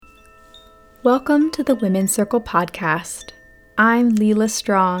Welcome to the Women's Circle podcast. I'm Leela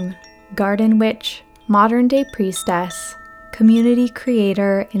Strong, garden witch, modern-day priestess, community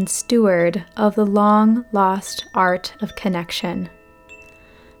creator, and steward of the long-lost art of connection.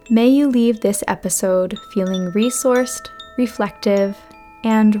 May you leave this episode feeling resourced, reflective,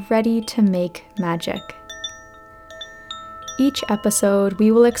 and ready to make magic. Each episode, we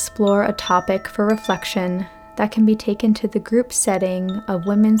will explore a topic for reflection that can be taken to the group setting of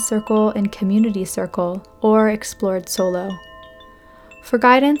Women's Circle and Community Circle, or explored solo. For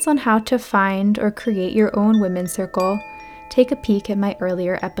guidance on how to find or create your own Women's Circle, take a peek at my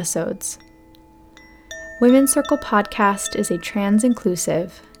earlier episodes. Women's Circle podcast is a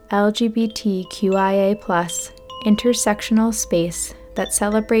trans-inclusive, LGBTQIA+, intersectional space that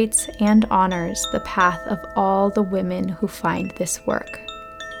celebrates and honors the path of all the women who find this work.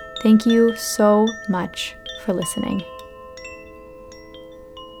 Thank you so much for listening.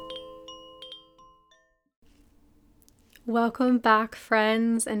 Welcome back,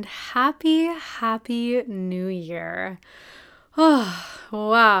 friends, and happy New Year. Oh,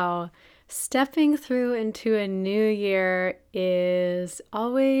 wow. Stepping through into a new year is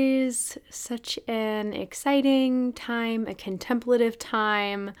always such an exciting time, a contemplative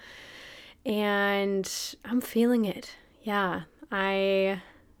time, and I'm feeling it. Yeah, I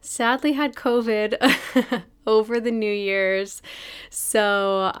sadly had COVID over the New Year's,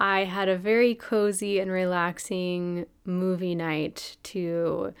 so I had a very cozy and relaxing movie night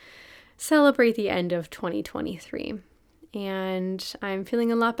to celebrate the end of 2023. And I'm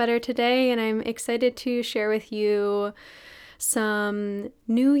feeling a lot better today, and I'm excited to share with you some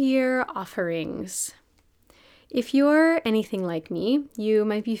New Year offerings. If you're anything like me, you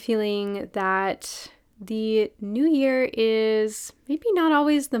might be feeling that the new year is maybe not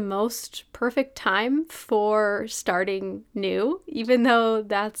always the most perfect time for starting new, even though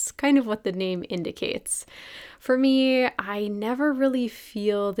that's kind of what the name indicates. For me, I never really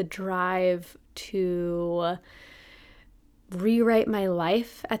feel the drive to rewrite my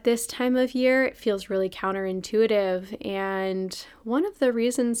life at this time of year. It feels really counterintuitive, and one of the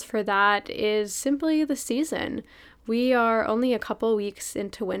reasons for that is simply the season. We are only a couple weeks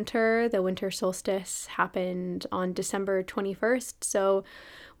into winter. The winter solstice happened on December 21st, so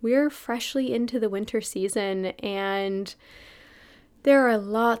we're freshly into the winter season, and there are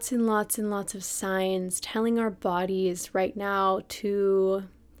lots and lots and lots of signs telling our bodies right now to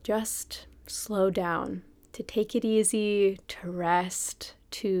just slow down, to take it easy, to rest,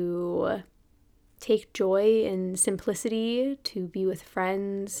 to take joy in simplicity, to be with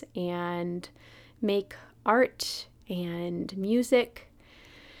friends and make art and music.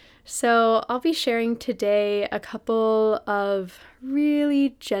 So I'll be sharing today a couple of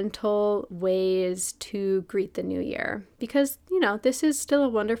really gentle ways to greet the new year, because, this is still a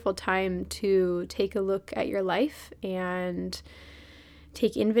wonderful time to take a look at your life and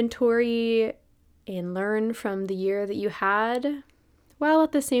take inventory and learn from the year that you had, while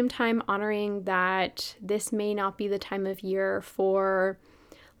at the same time honoring that this may not be the time of year for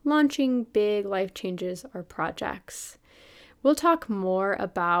launching big life changes or projects. We'll talk more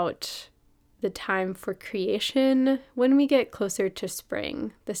about the time for creation when we get closer to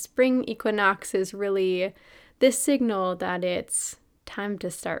spring. The spring equinox is really this signal that it's time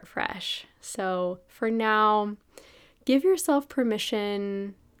to start fresh. So for now, give yourself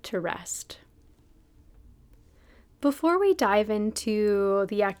permission to rest. Before we dive into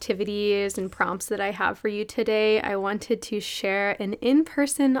the activities and prompts that I have for you today, I wanted to share an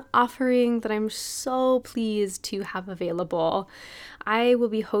in-person offering that I'm so pleased to have available. I will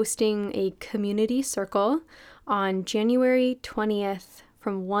be hosting a community circle on January 20th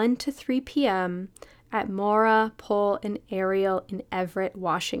from 1 to 3 p.m. at Maura, Pole, and Ariel in Everett,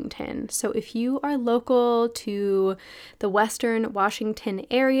 Washington. So if you are local to the Western Washington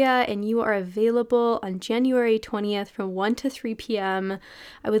area and you are available on January 20th from 1 to 3 p.m.,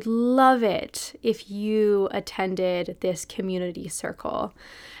 I would love it if you attended this community circle.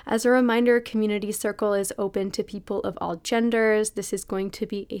 As a reminder, Community Circle is open to people of all genders. This is going to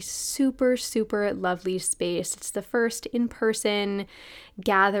be a super, super lovely space. It's the first in-person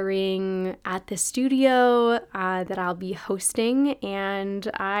gathering at the studio that I'll be hosting,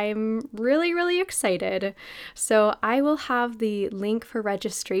 and I'm really, really excited. So I will have the link for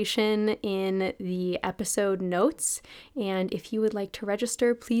registration in the episode notes, and if you would like to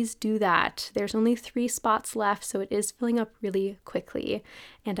register, please do that. There's only 3 spots left, so it is filling up really quickly,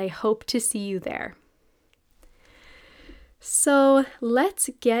 and I hope to see you there. So let's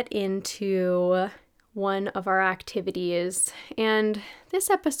get into one of our activities. And this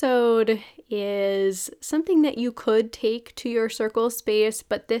episode is something that you could take to your circle space,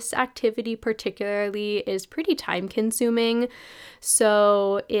 but this activity particularly is pretty time consuming.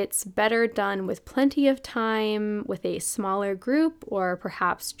 So it's better done with plenty of time, with a smaller group, or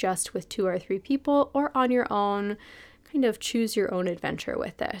perhaps just with 2 or 3 people, or on your own. Kind of choose your own adventure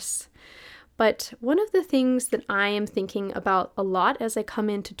with this. But one of the things that I am thinking about a lot as I come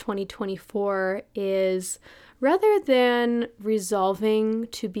into 2024 is, rather than resolving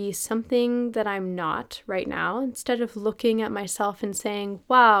to be something that I'm not right now, instead of looking at myself and saying,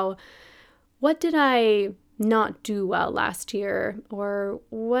 wow, what did I not do well last year? Or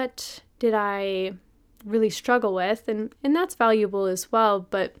what did I really struggle with? And that's valuable as well.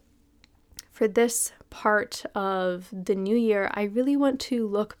 But for this part of the new year, I really want to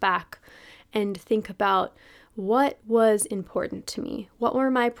look back and think about what was important to me. What were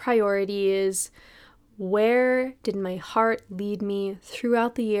my priorities? Where did my heart lead me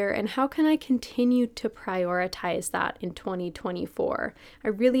throughout the year? And how can I continue to prioritize that in 2024? I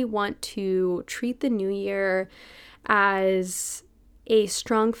really want to treat the new year as a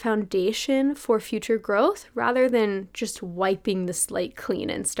strong foundation for future growth rather than just wiping the slate clean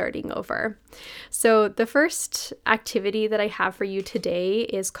and starting over. So the first activity that I have for you today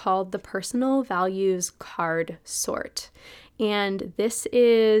is called the Personal Values Card Sort. And this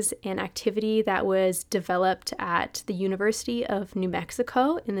is an activity that was developed at the University of New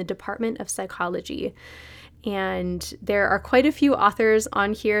Mexico in the Department of Psychology. And there are quite a few authors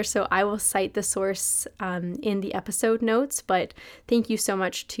on here, so I will cite the source in the episode notes, but thank you so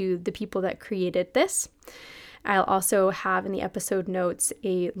much to the people that created this. I'll also have in the episode notes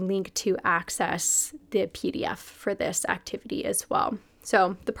a link to access the PDF for this activity as well.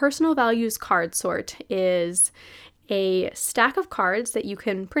 So the Personal Values Card Sort is a stack of cards that you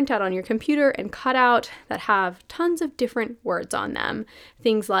can print out on your computer and cut out that have tons of different words on them.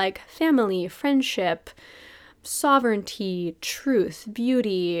 Things like family, friendship, sovereignty, truth,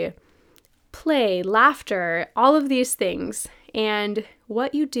 beauty, play, laughter, all of these things. And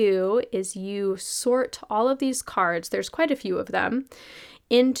what you do is you sort all of these cards, there's quite a few of them,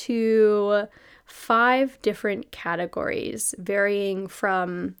 into 5 different categories, varying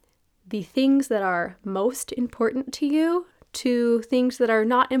from the things that are most important to you to things that are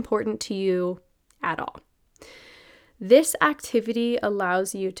not important to you at all. This activity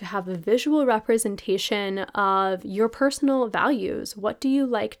allows you to have a visual representation of your personal values. What do you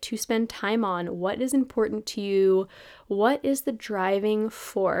like to spend time on? What is important to you? What is the driving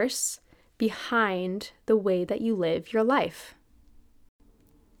force behind the way that you live your life?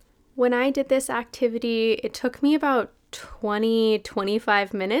 When I did this activity, it took me about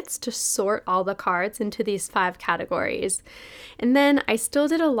 25 minutes to sort all the cards into these 5 categories. And then I still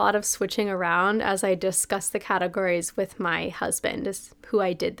did a lot of switching around as I discussed the categories with my husband, who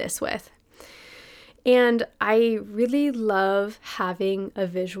I did this with. And I really love having a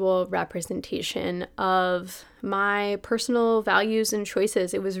visual representation of my personal values and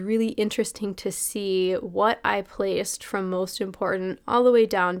choices. It was really interesting to see what I placed from most important all the way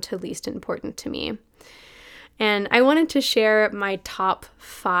down to least important to me. And I wanted to share my top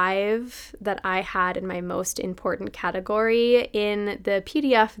 5 that I had in my most important category. In the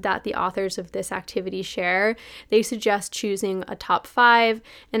PDF that the authors of this activity share, they suggest choosing a top 5,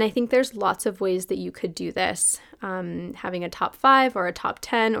 and I think there's lots of ways that you could do this. Having a top 5 or a top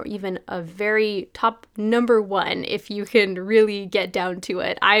 10 or even a very top number 1 if you can really get down to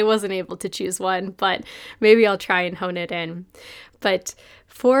it. I wasn't able to choose one, but maybe I'll try and hone it in. But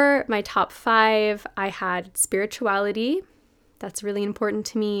for my top 5, I had spirituality. That's really important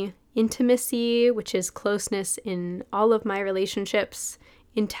to me. Intimacy, which is closeness in all of my relationships.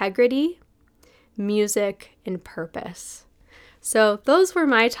 Integrity, music, and purpose. So those were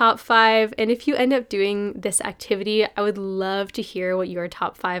my top 5. And if you end up doing this activity, I would love to hear what your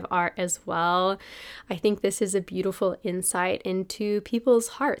top 5 are as well. I think this is a beautiful insight into people's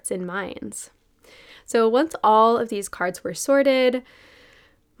hearts and minds. So once all of these cards were sorted,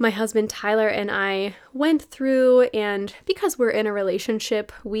 my husband Tyler and I went through, and because we're in a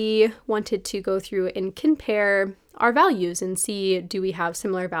relationship, we wanted to go through and compare our values and see, do we have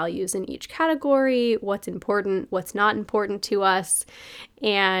similar values in each category? What's important? What's not important to us?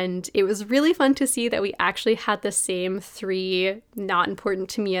 And it was really fun to see that we actually had the same 3 not important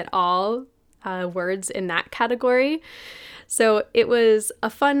to me at all words in that category. So it was a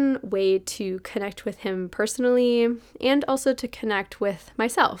fun way to connect with him personally and also to connect with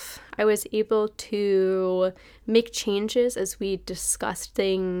myself. I was able to make changes as we discussed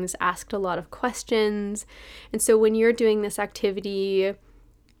things, asked a lot of questions. And so when you're doing this activity,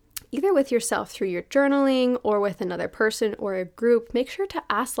 either with yourself through your journaling or with another person or a group, make sure to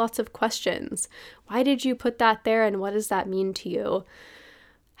ask lots of questions. Why did you put that there, and what does that mean to you?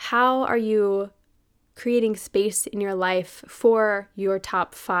 How are you creating space in your life for your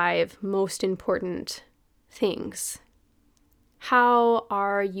top 5 most important things? How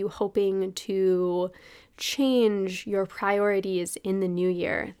are you hoping to change your priorities in the new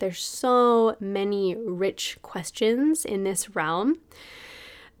year? There's so many rich questions in this realm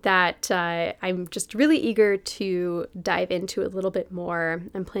that I'm just really eager to dive into a little bit more.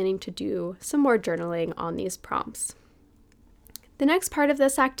 I'm planning to do some more journaling on these prompts. The next part of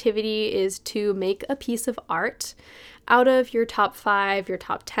this activity is to make a piece of art out of your top 5, your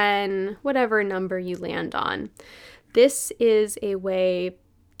top 10, whatever number you land on. This is a way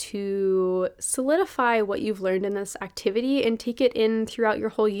to solidify what you've learned in this activity and take it in throughout your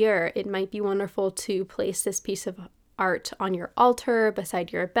whole year. It might be wonderful to place this piece of art on your altar,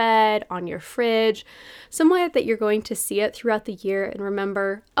 beside your bed, on your fridge, somewhere that you're going to see it throughout the year and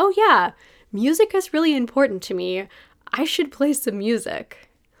remember, oh yeah, music is really important to me. I should play some music.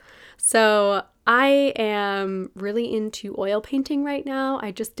 So I am really into oil painting right now.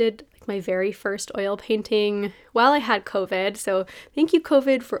 I just did my very first oil painting while I had COVID. So thank you,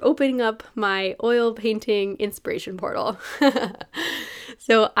 COVID, for opening up my oil painting inspiration portal.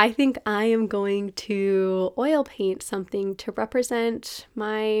 So I think I am going to oil paint something to represent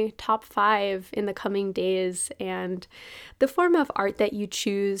my top 5 in the coming days. And the form of art that you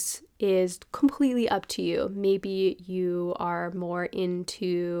choose is completely up to you. Maybe you are more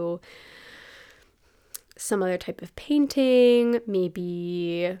into some other type of painting,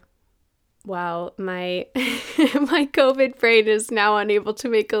 maybe, wow, my my COVID brain is now unable to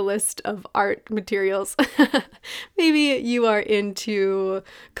make a list of art materials. Maybe you are into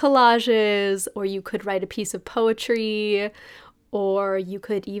collages, or you could write a piece of poetry, or you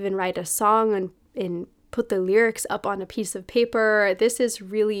could even write a song and put the lyrics up on a piece of paper. This is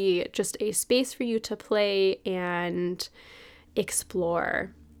really just a space for you to play and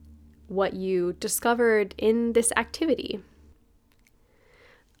explore what you discovered in this activity.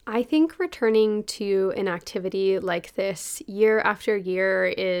 I think returning to an activity like this year after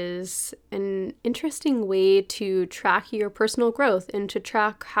year is an interesting way to track your personal growth and to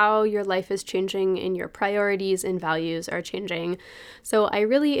track how your life is changing and your priorities and values are changing. So I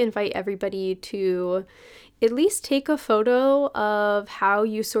really invite everybody to at least take a photo of how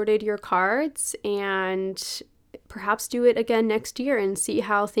you sorted your cards and perhaps do it again next year and see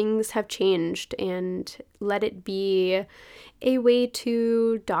how things have changed, and let it be a way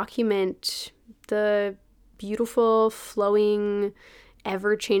to document the beautiful, flowing,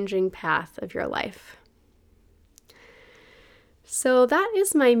 ever-changing path of your life. So that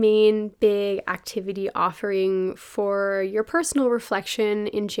is my main big activity offering for your personal reflection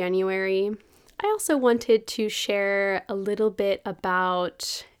in January. I also wanted to share a little bit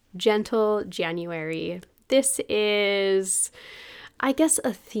about Gentle January. This is, I guess,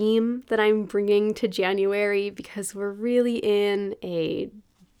 a theme that I'm bringing to January because we're really in a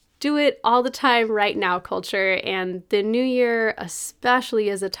do it all the time right now culture, and the new year especially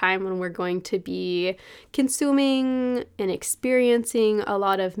is a time when we're going to be consuming and experiencing a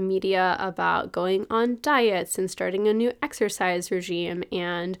lot of media about going on diets and starting a new exercise regime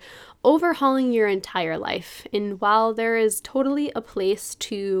and overhauling your entire life. And while there is totally a place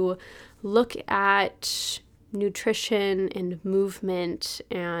to look at nutrition and movement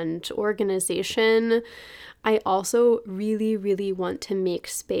and organization, I also really, really want to make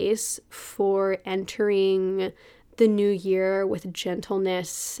space for entering the new year with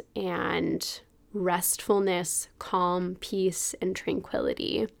gentleness and restfulness, calm, peace, and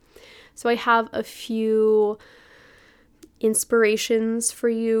tranquility. So I have a few inspirations for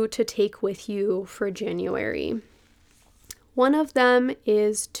you to take with you for January. One of them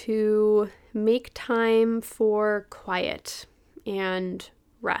is to make time for quiet and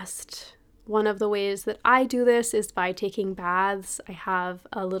rest. One of the ways that I do this is by taking baths. I have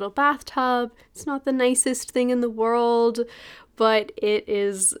a little bathtub. It's not the nicest thing in the world, but it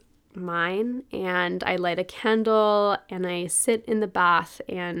is mine, and I light a candle and I sit in the bath,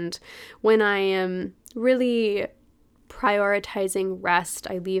 and when I am really prioritizing rest,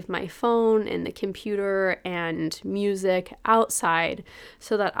 I leave my phone and the computer and music outside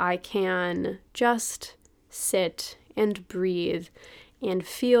so that I can just sit and breathe and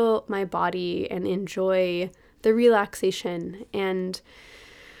feel my body and enjoy the relaxation. And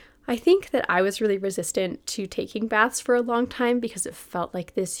I think that I was really resistant to taking baths for a long time because it felt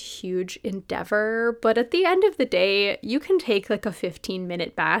like this huge endeavor. But at the end of the day, you can take like a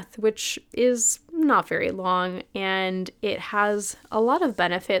 15-minute bath, which is not very long, and it has a lot of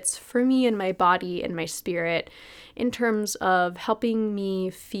benefits for me and my body and my spirit in terms of helping me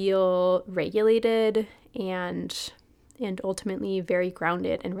feel regulated and ultimately very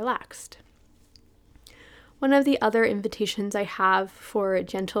grounded and relaxed. One of the other invitations I have for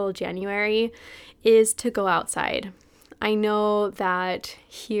Gentle January is to go outside. I know that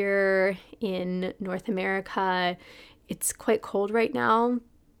here in North America, it's quite cold right now,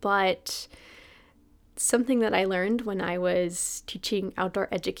 but something that I learned when I was teaching outdoor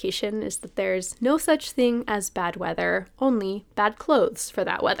education is that there's no such thing as bad weather, only bad clothes for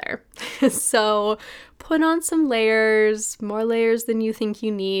that weather. So put on some layers, more layers than you think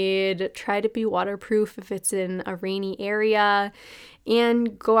you need. Try to be waterproof if it's in a rainy area,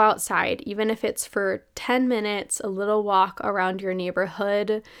 and go outside, even if it's for 10 minutes, a little walk around your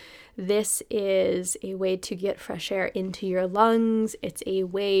neighborhood. This is a way to get fresh air into your lungs. It's a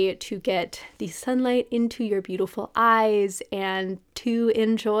way to get the sunlight into your beautiful eyes and to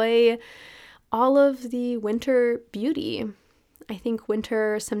enjoy all of the winter beauty. I think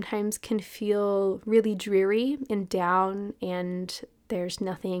winter sometimes can feel really dreary and down, and there's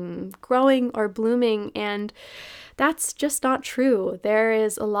nothing growing or blooming, and that's just not true. There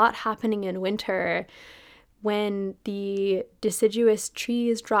is a lot happening in winter. When the deciduous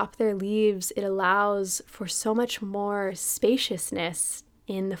trees drop their leaves, it allows for so much more spaciousness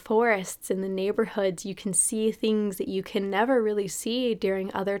in the forests, in the neighborhoods. You can see things that you can never really see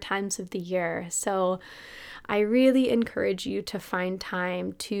during other times of the year. So I really encourage you to find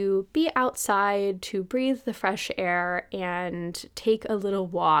time to be outside, to breathe the fresh air, and take a little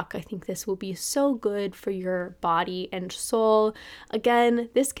walk. I think this will be so good for your body and soul. Again,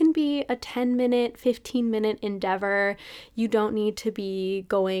 this can be a 10-minute, 15-minute endeavor. You don't need to be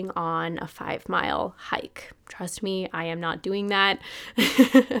going on a 5-mile hike. Trust me, I am not doing that.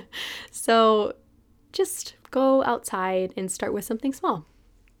 So just go outside and start with something small.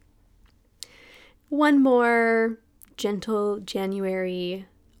 One more Gentle January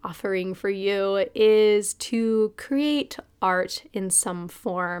offering for you is to create art in some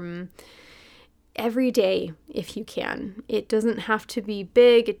form every day if you can. It doesn't have to be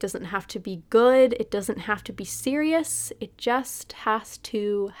big, it doesn't have to be good, it doesn't have to be serious, it just has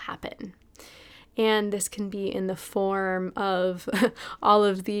to happen. And this can be in the form of all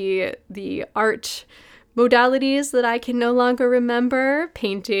of the art modalities that I can no longer remember,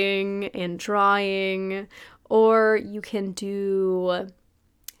 painting and drawing, or you can do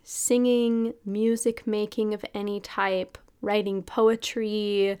singing, music making of any type, writing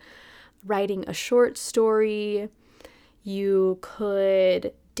poetry, writing a short story. You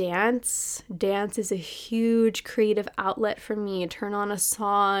could dance. Dance is a huge creative outlet for me. Turn on a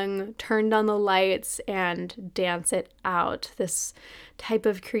song, turn down the lights, and dance it out. This type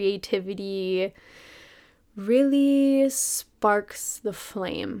of creativity really sparks the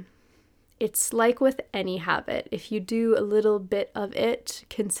flame. It's like with any habit. If you do a little bit of it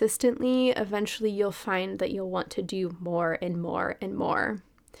consistently, eventually you'll find that you'll want to do more and more and more.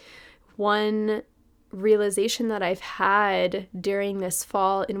 One realization that I've had during this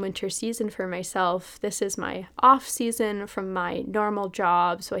fall and winter season for myself, this is my off season from my normal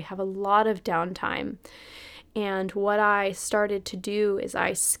job, so I have a lot of downtime. And what I started to do is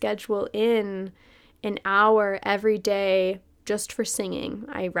I schedule in an hour every day just for singing.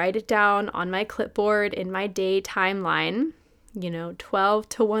 I write it down on my clipboard in my day timeline, 12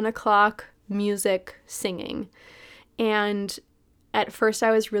 to 1 o'clock, music, singing. And at first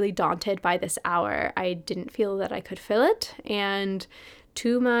I was really daunted by this hour. I didn't feel that I could fill it. And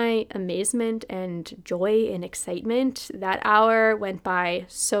to my amazement and joy and excitement, that hour went by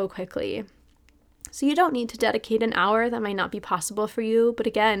so quickly. So you don't need to dedicate an hour. That might not be possible for you. But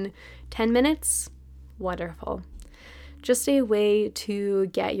again, 10 minutes, wonderful. Just a way to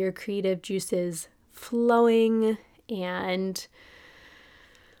get your creative juices flowing and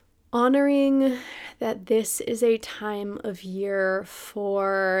honoring that this is a time of year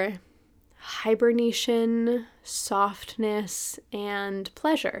for hibernation, softness, and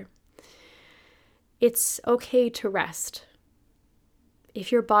pleasure. It's okay to rest.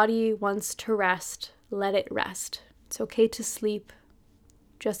 If your body wants to rest, let it rest. It's okay to sleep.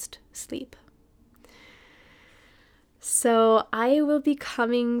 Just sleep. So I will be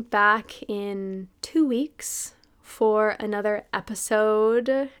coming back in 2 weeks for another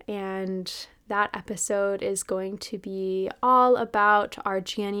episode, and that episode is going to be all about our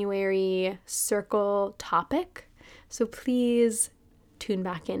January circle topic. So please tune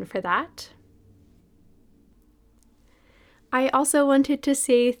back in for that. I also wanted to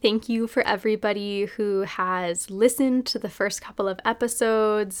say thank you for everybody who has listened to the first couple of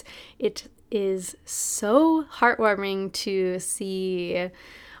episodes. It is so heartwarming to see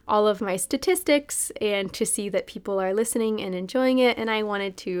all of my statistics and to see that people are listening and enjoying it. And I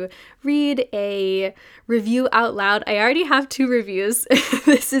wanted to read a review out loud. I already have 2 reviews.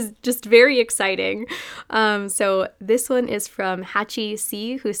 This is just very exciting. So this one is from Hachi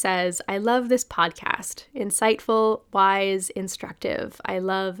C, who says, "I love this podcast. Insightful, wise, instructive. I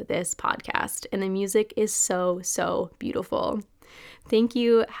love this podcast. And the music is so, so beautiful." Thank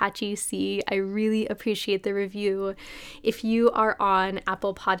you, Hachi C. I really appreciate the review. If you are on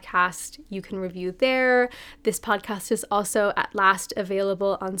Apple Podcast, you can review there. This podcast is also at last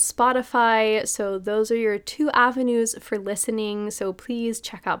available on Spotify. So those are your 2 avenues for listening. So please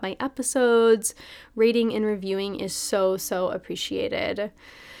check out my episodes. Rating and reviewing is so, so appreciated.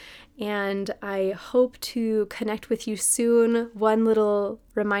 And I hope to connect with you soon. One little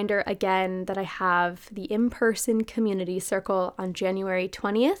reminder again that I have the in-person community circle on January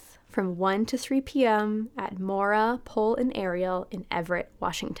 20th from 1 to 3 p.m. at Mora, Pole, and Ariel in Everett,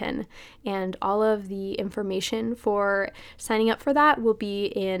 Washington. And all of the information for signing up for that will be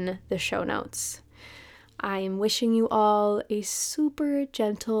in the show notes. I am wishing you all a super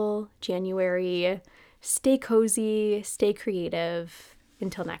gentle January. Stay cozy, stay creative.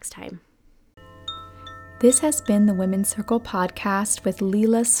 Until next time. This has been the Women's Circle podcast with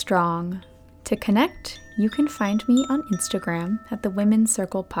Leela Strong. To connect, you can find me on Instagram at the Women's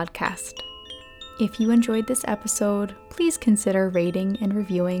Circle podcast. If you enjoyed this episode, please consider rating and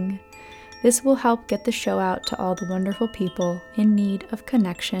reviewing. This will help get the show out to all the wonderful people in need of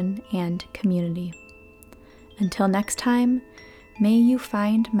connection and community. Until next time, may you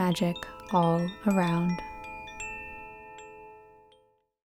find magic all around.